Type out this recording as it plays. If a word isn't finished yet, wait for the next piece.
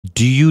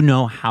Do you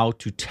know how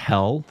to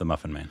tell The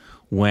Muffin Man.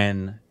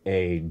 when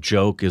a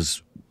joke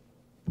is,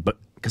 but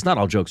because not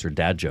all jokes are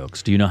dad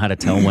jokes. Do you know how to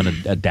tell when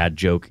a dad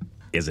joke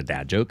is a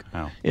dad joke?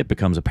 How? It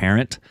becomes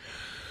apparent.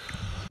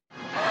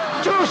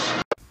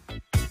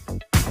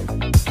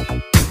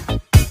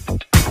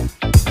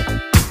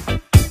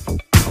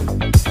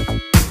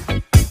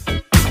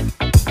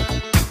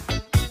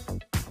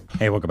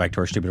 Hey, welcome back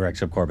to our Stupid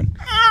Rex of Corbin.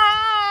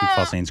 You can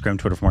follow us on Instagram,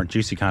 Twitter for more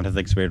juicy content.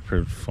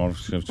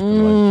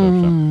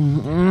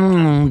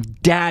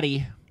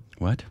 Daddy.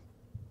 What?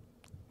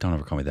 Don't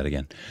ever call me that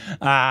again.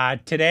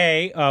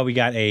 Today, we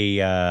got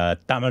a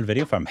Tamil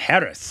video from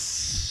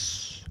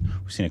Harris.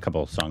 We've seen a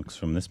couple of songs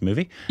from this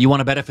movie. You want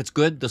to bet if it's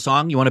good, the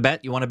song? You want to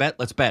bet? You want to bet?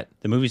 Let's bet.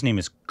 The movie's name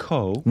is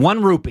Ko.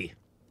 1 rupee.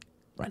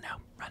 Right now.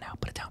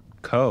 Put it down.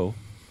 Ko.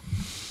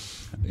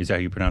 Is that how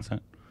you pronounce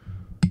that?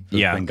 For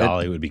Yeah.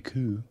 Bengali, it would be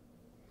Ku.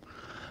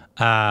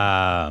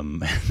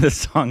 The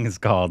song is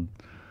called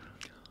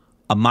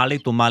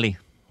Amali Thumali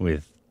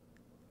with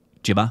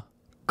Jiiva,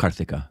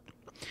 Karthika.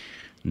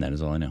 And that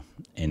is all I know.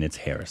 And it's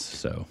Harris,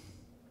 so.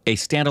 A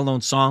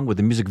standalone song with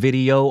a music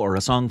video or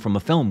a song from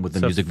a film with a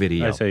music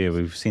video? I say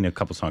we've seen a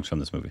couple songs from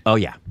this movie. Oh,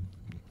 yeah.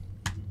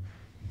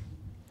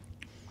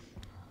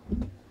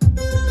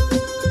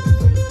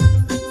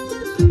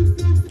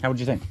 How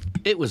would you think?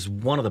 It was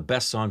one of the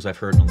best songs I've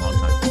heard in a long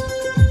time.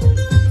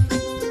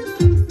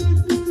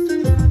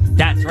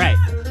 That's right.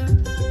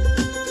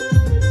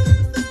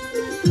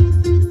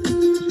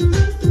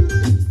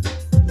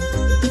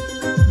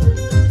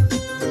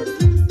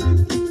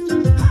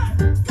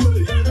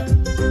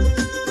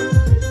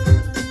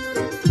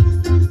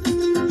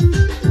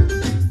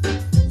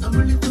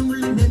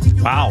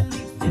 Wow.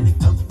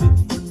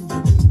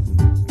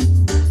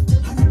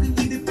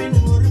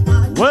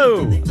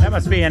 Whoa! That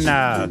must be in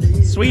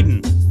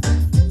Sweden.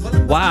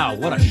 Wow,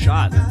 what a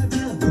shot.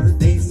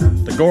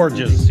 The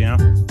gorges, you know?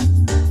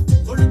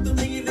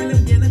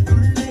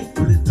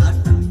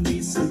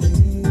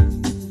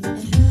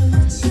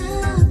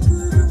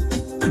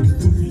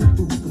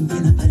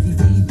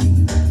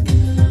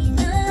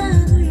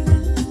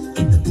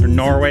 Or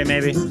Norway,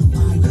 maybe?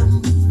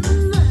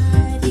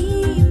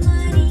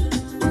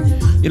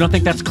 You don't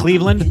think that's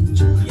Cleveland?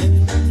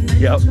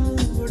 Yep.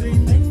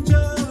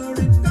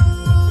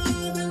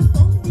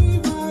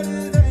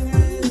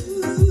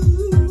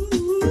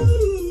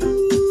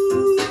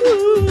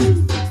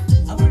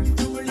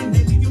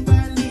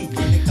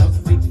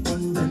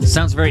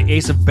 Sounds very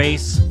Ace of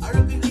Base.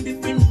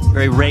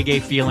 Very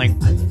reggae feeling.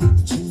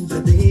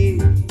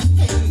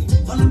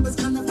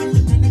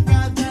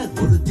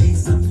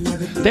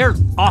 They're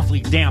awfully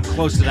damn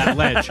close to that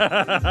ledge.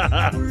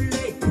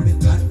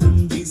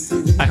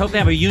 I hope they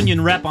have a union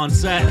rep on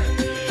set.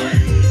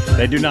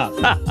 They do not.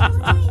 Look at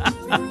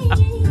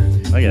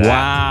that.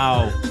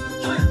 Wow.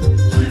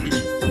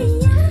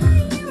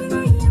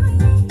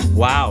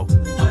 Wow.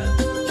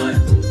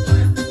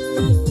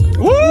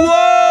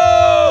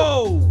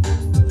 Whoa!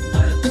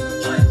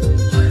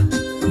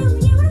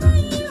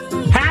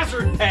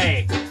 Hazard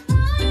pay.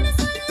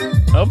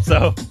 Hope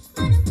so.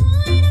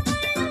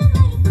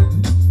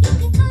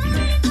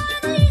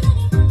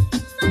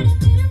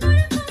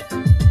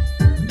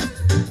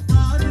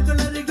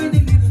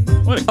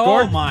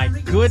 Oh my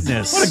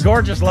goodness. What a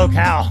gorgeous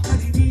locale.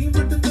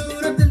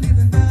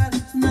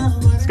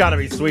 It's got to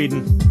be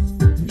Sweden.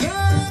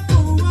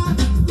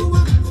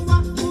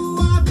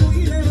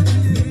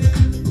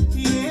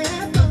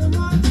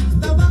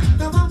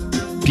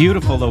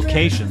 Beautiful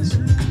locations.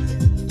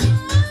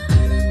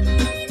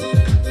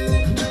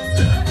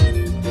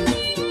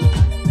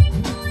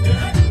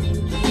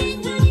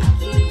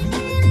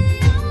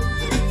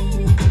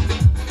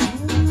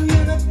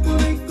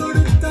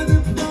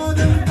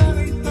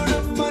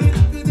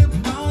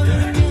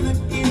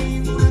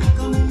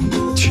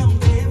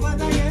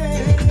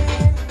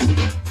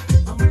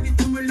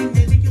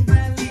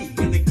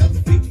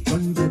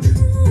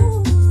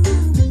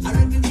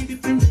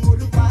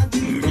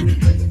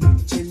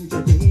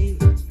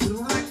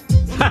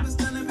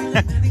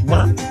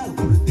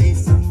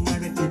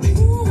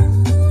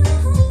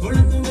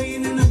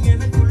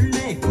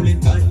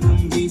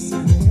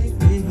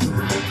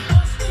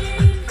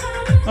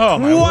 Oh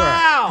my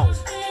Wow! word.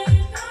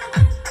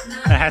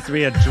 That has to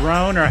be a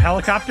drone or a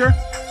helicopter.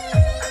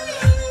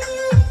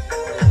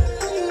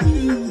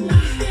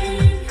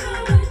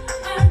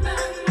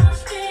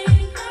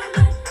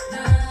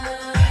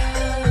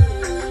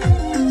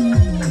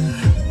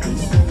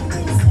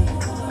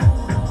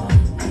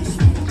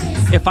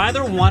 If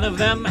either one of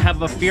them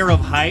have a fear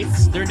of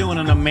heights, they're doing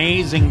an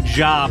amazing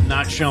job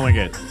not showing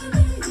it.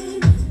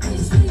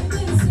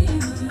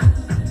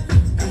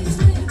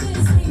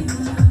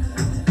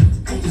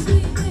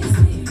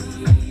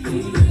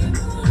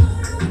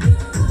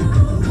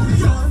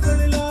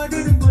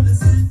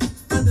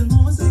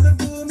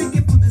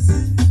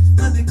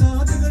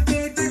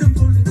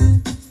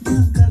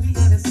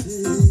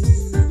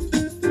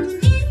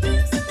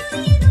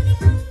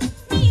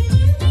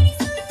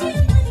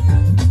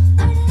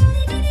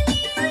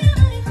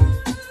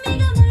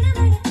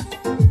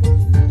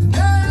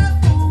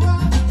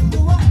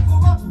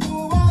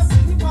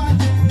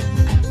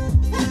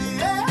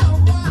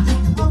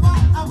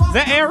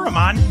 there,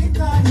 Rahman.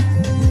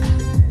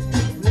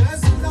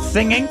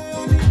 Singing.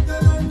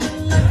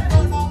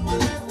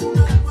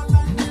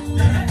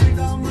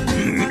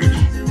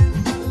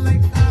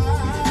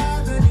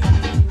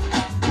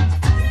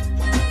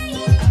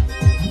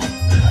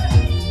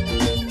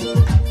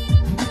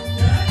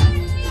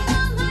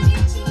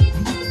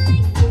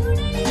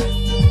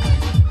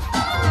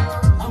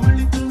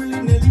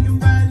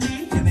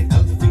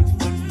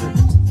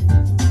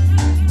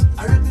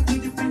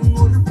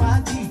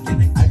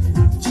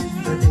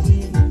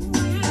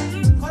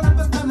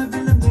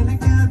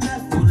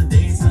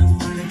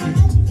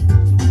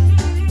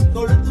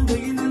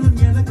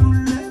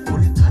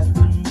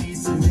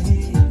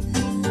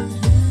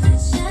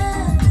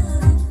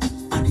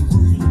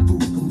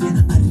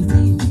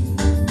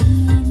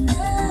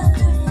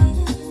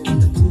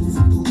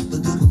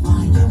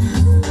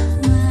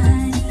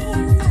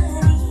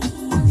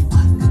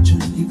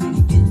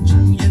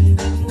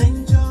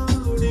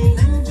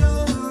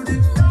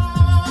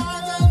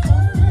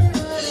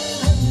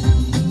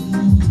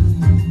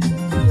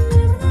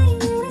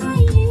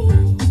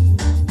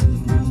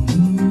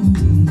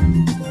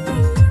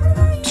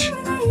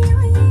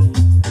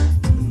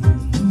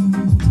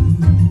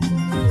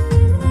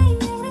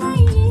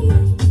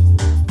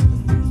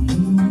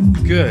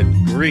 Good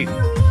grief.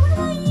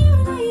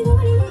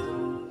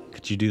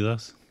 Could you do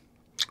those?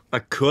 I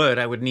could.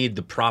 I would need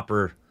the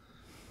proper...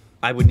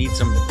 I would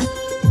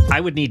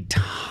need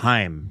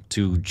time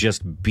to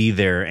just be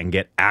there and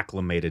get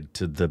acclimated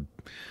to the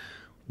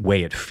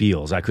way it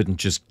feels. I couldn't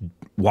just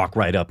walk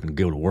right up and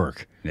go to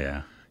work.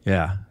 Yeah.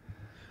 Yeah.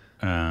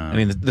 I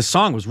mean, the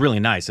song was really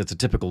nice. It's a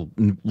typical,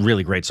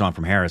 really great song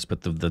from Harris,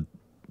 but the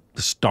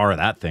star of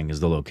that thing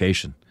is the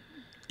location.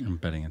 I'm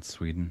betting it's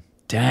Sweden.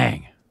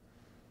 Dang.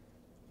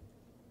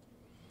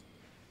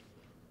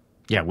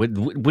 Yeah,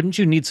 wouldn't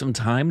you need some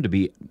time to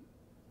be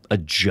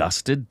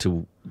adjusted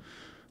to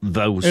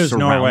those surroundings?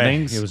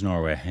 Norway. It was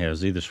Norway. Yeah, it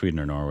was either Sweden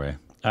or Norway.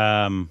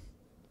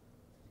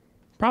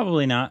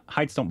 Probably not.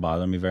 Heights don't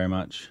bother me very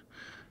much.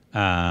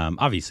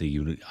 Obviously,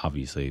 you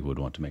would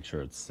want to make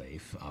sure it's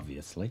safe.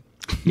 Obviously,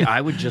 yeah. I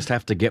would just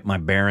have to get my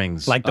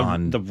bearings. Like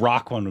the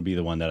rock one would be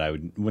the one that I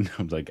would. When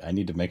I'm like, I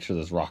need to make sure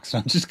this rock's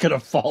not just gonna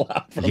fall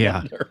out from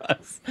under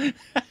us.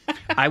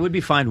 I would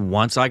be fine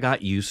once I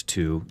got used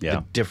to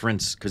the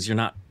difference, because you're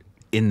not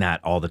in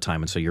that all the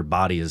time, and so your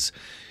body is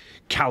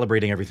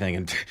calibrating everything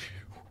and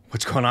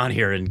what's going on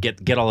here, and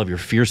get all of your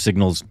fear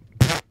signals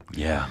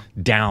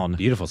down.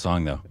 Beautiful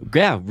song though.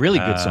 Yeah, really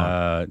good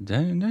song.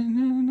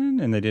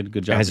 And they did a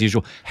good job as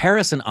usual.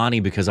 Harris and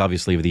Ani, because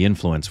obviously of the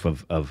influence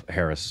of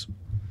Harris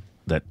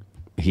that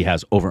he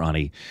has over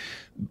Ani,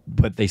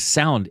 but they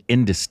sound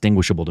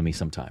indistinguishable to me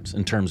sometimes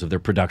in terms of their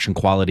production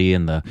quality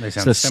and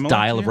the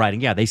style of writing.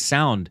 Yeah, they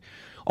sound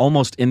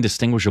almost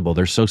indistinguishable.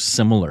 They're so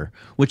similar,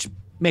 which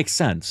makes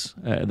sense.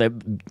 They're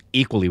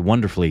equally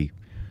wonderfully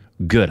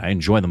good. I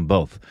enjoy them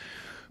both.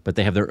 But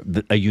they have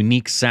a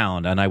unique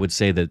sound, and I would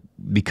say that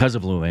because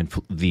of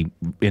the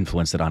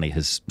influence that Ani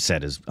has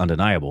said is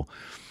undeniable,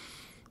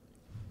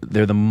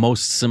 they're the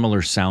most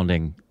similar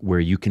sounding, where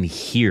you can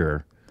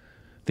hear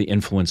the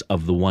influence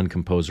of the one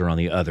composer on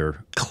the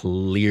other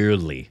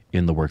clearly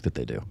in the work that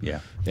they do.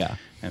 Yeah, yeah,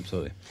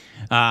 absolutely.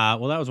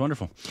 Well, that was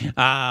wonderful.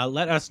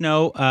 Let us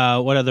know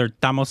what other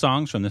Tamil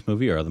songs from this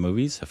movie or other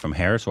movies from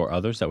Harris or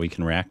others that we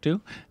can react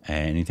to,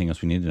 and anything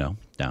else we need to know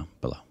down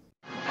below.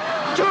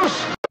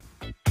 Juice!